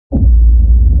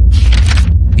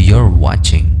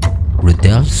watching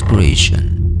Riddell's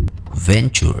Creation,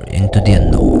 Venture into the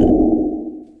Unknown.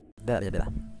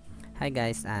 Hi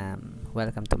guys,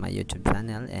 welcome to my YouTube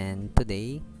channel, and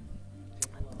today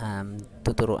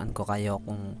tuturuan ko kayo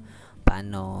kung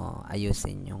paano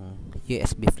ayusin yung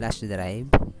USB flash drive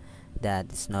that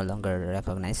is no longer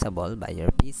recognizable by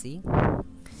your PC.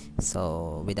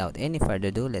 So without any further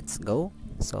ado, let's go.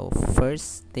 So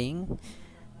first thing,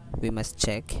 we must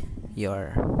check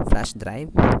your flash drive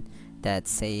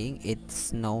that's saying it's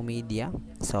no media.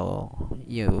 So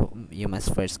you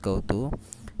must first go to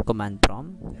command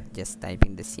prompt, just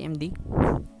typing the cmd,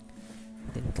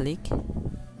 then click,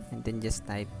 and then just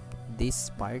type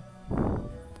this part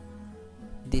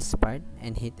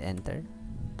and hit enter,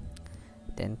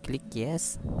 then click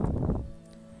yes,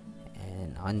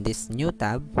 and on this new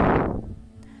tab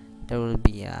there will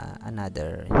be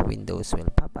another windows will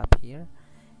pop up here,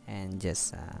 and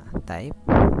just type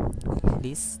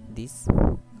this.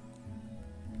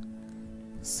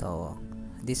 So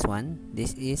this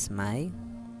is my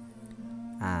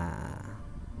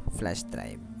flash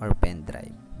drive or pen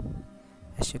drive.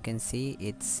 As you can see,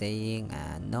 it's saying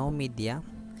no media,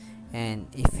 and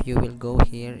if you will go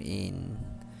here in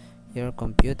your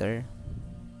computer,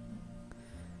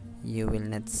 you will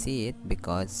not see it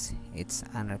because it's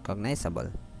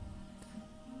unrecognizable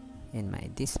in my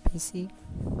this PC.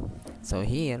 So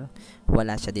here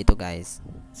wala siya dito guys,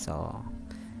 so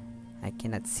I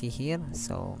cannot see here,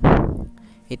 so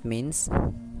it means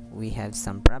we have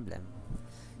some problem.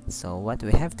 So what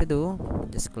we have to do,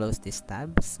 just close these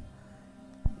tabs,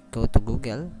 go to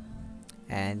Google,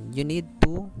 and you need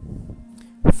two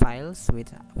files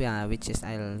which is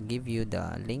I'll give you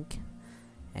the link,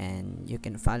 and you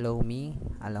can follow me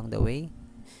along the way.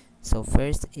 So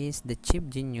first is the Chip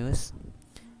Genius.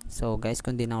 So guys,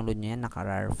 kung dinownload nyo yan,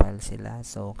 naka-RAR file sila,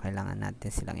 so kailangan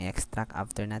natin silang i-extract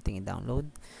after natin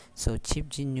i-download. So Chip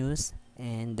Genius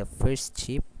and the first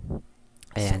chip.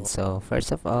 Ayan, so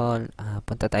first of all,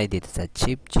 punta tayo dito sa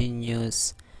Chip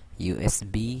Genius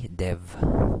USB Dev.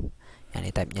 Yan,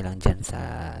 i-type nyo lang dyan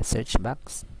sa search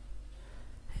box,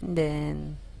 and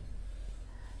then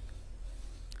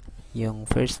yung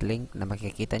first link na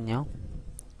makikita nyo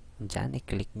dyan,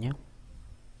 i-click nyo.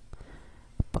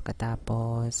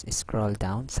 Pagkatapos scroll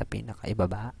down sa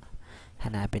pinakaibaba,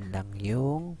 hanapin lang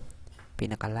yung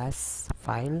pinaka-last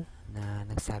file na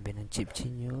nagsabi ng Chip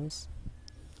Genius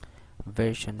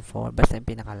version 4, basta yung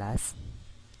pinaka-last,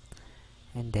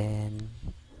 and then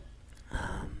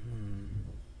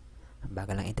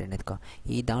bagal lang internet ko,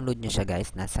 i-download nyo siya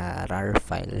guys. Nasa RAR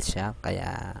file siya,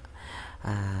 kaya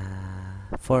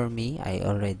for me, I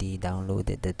already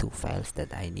downloaded the two files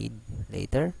that I need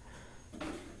later,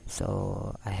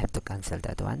 so I have to cancel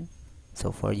that one.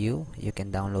 So for you, you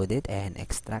can download it and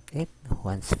extract it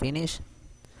once finished.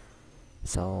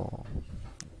 So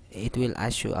it will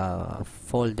ask you a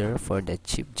folder for the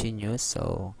Chip Genius,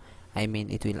 so I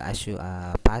mean it will ask you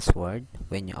a password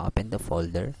when you open the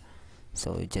folder.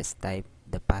 So you just type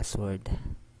the password.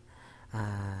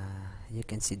 You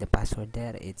can see the password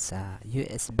there. It's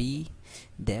usb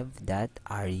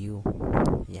dev.ru.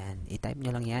 Yan, i-type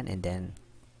nyo lang yan, and then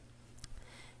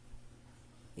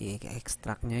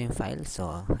i-extract nyo yung file.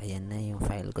 So ayan na yung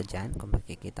file ko dyan, kung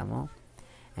makikita mo.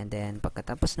 And then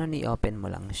pagkatapos nun, i-open mo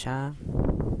lang siya.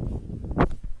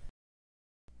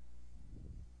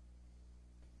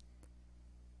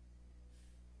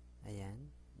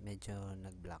 Ayan, medyo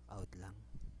nag-blackout lang.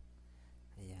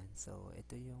 Ayan, so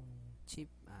ito yung Chip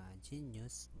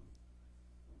Genius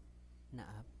na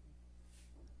app.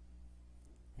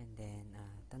 And then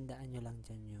tandaan nyo lang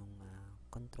dyan yung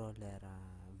controller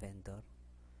vendor.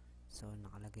 So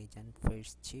nakalagay dyan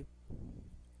first chip,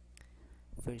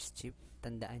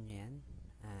 tandaan nyo yan.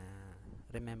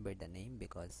 Remember the name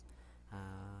because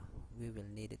we will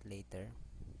need it later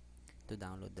to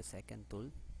download the second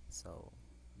tool. So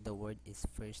the word is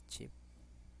first chip.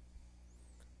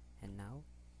 And now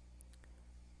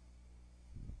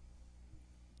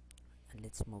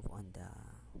let's move on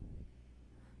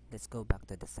let's go back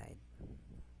to the site.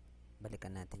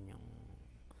 Balikan natin yung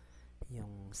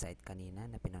site kanina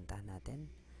na pinuntahan natin,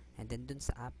 and then dun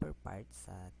sa upper part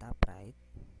sa top right,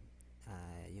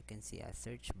 you can see a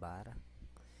search bar,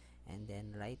 and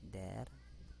then right there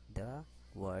the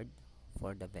word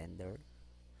for the vendor,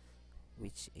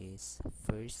 which is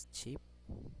first chip.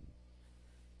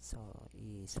 So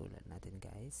isulat natin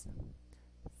guys,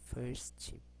 first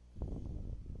chip.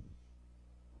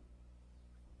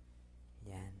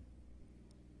 Yan.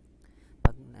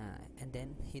 And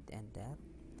then hit enter.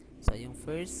 So yung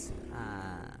first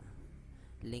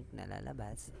link na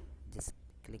lalabas, just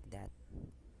click that,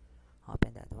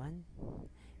 open that one,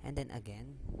 and then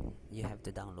again you have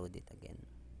to download it again.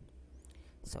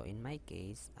 So in my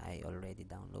case, I already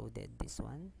downloaded this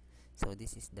one. So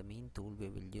this is the main tool we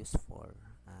will use for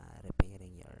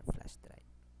repairing your flash drive.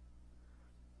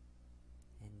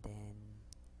 And then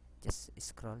just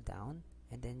scroll down,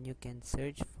 and then you can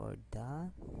search for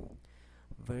the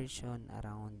version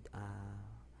around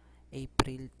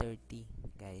April 30,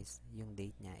 guys. Yung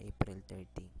date niya, April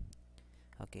 30.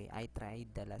 Okay, I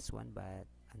tried the last one, but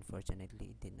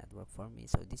unfortunately it did not work for me.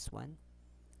 So this one,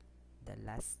 the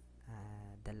last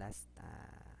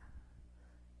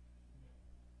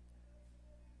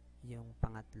yung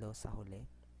pangatlo sa huli,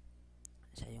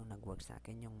 siya yung nag-work sa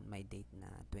akin, yung may date na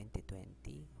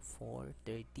 2020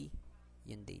 4/30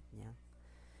 yung date niya.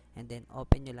 And then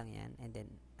open nyo lang yan, and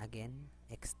then again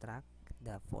extract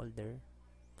the folder.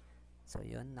 So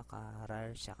yun,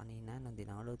 naka-rar siya kanina nung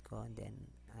dinownload ko, and then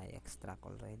I extract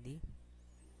already.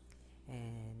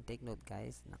 And take note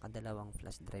guys, nakadalawang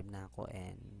flash drive na ako,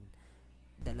 and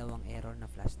dalawang error na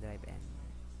flash drive,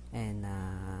 and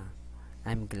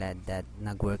I'm glad that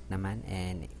nag-work naman,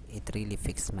 and it really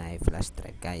fixed my flash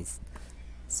drive, guys.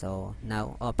 So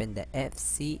now open the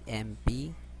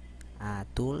FCMP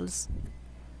tools,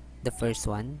 the first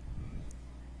one,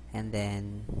 and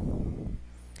then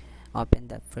open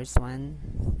the first one.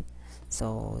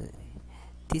 So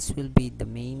this will be the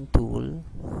main tool,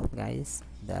 guys,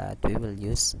 that we will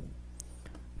use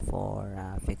for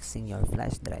fixing your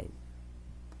flash drive.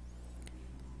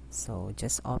 So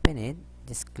just open it,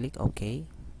 just click OK,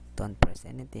 don't press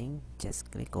anything, just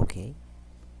click OK.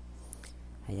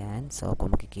 Ayan, so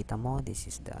kung makikita mo, this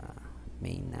is the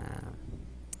main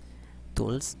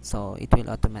tools. So it will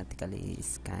automatically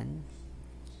scan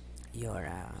your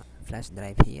flash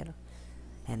drive here,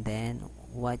 and then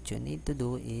what you need to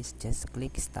do is just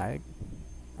click start.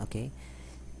 Okay,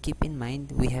 keep in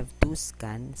mind we have two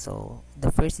scans. So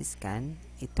the first scan,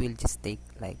 it will just take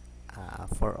like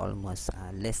for almost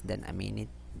less than a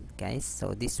minute, guys.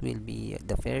 So this will be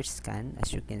the first scan,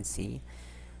 as you can see.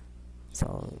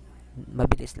 So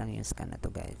mabilis lang yung scan na to,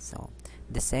 guys. So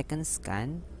the second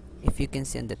scan, if you can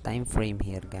see on the time frame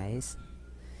here, guys,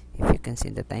 if you can see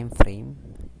the time frame,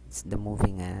 it's the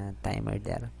moving timer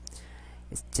there.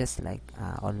 It's just like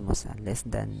almost less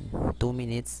than 2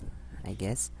 minutes, I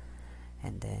guess.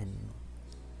 And then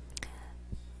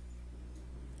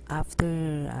after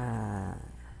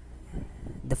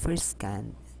the first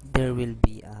scan, there will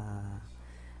be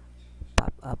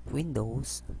pop-up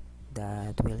windows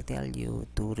that will tell you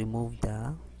to remove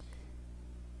the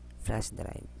flash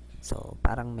drive. So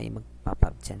parang may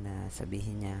mag-pop-up dyan na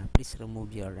sabihin niya, please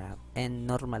remove your and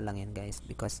normal lang yan, guys,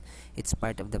 because it's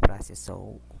part of the process.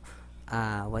 So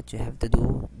what you have to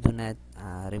do not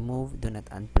remove, do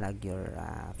not unplug your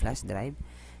flash drive.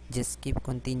 Just keep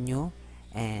continue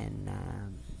and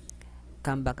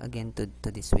come back again to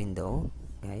this window,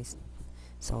 guys.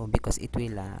 So because it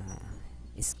will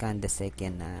scan the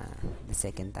second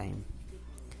time.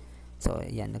 So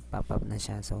yan, nag-pop up na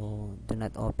siya. So do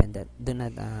not open that, do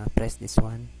not press this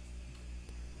one.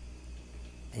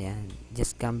 Ayan,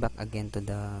 just come back again to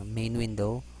the main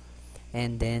window,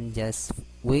 and then just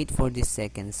wait for this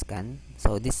second scan.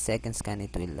 So this second scan,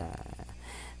 it will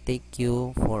take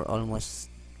you for almost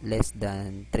less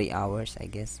than 3 hours, I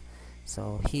guess.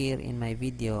 So here in my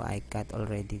video, I cut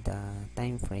already the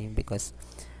time frame because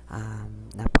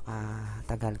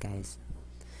napaka-tagal, guys.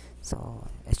 So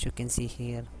as you can see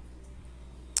here,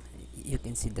 you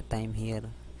can see the time here.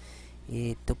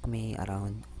 It took me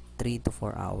around 3 to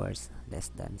 4 hours, less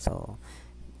than. So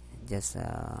just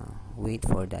wait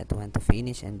for that one to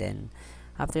finish, and then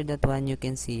after that one, you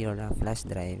can see your flash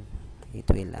drive. It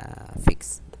will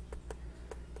fix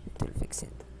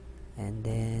it, and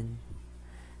then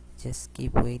just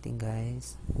keep waiting,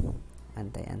 guys.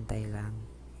 Antay lang.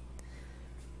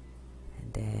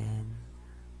 And then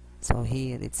so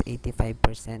here it's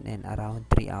 85% and around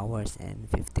 3 hours and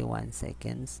 51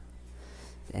 seconds.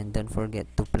 And don't forget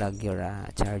to plug your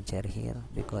charger here,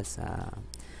 because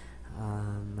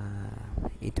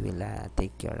it will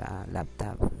take your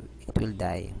laptop, it will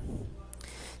die.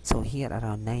 So here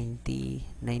around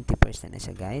 90% na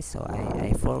siya, guys. So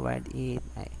I forward it,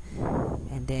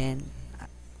 and then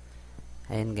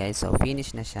ayan, guys, so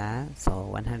finish na siya. So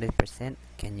 100%.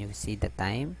 Can you see the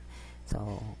time?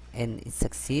 So and it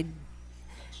succeed.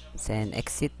 Then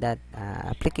exit that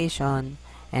application,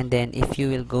 and then if you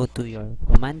will go to your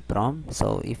command prompt,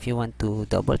 so if you want to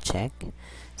double check,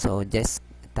 so just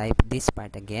type this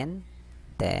part again,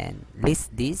 then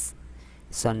list this.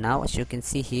 So now as you can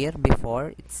see here,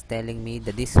 before it's telling me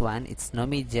that this one, it's no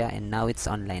media, and now it's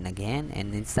online again,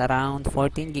 and it's around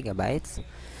 14 gigabytes.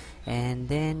 And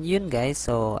then yun guys,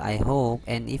 so I hope,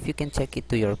 and if you can check it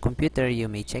to your computer, you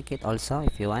may check it also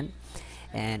if you want.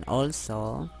 And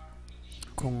also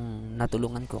kung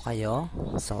natulungan ko kayo,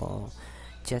 so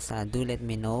just do let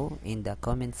me know in the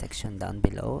comment section down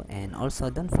below. And also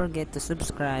don't forget to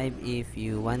subscribe if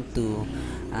you want to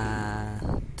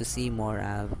see more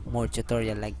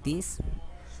tutorial like this.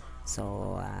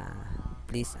 So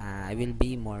please, I will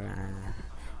be more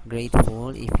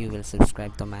grateful if you will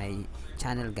subscribe to my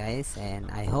channel guys, and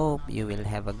I hope you will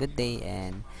have a good day,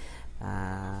 and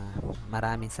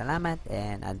maraming salamat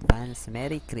and advance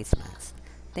Merry Christmas.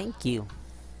 Thank you.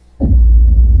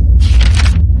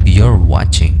 You're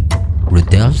watching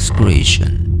Ridel's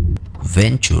Creation,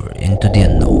 Venture into the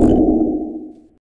Unknown.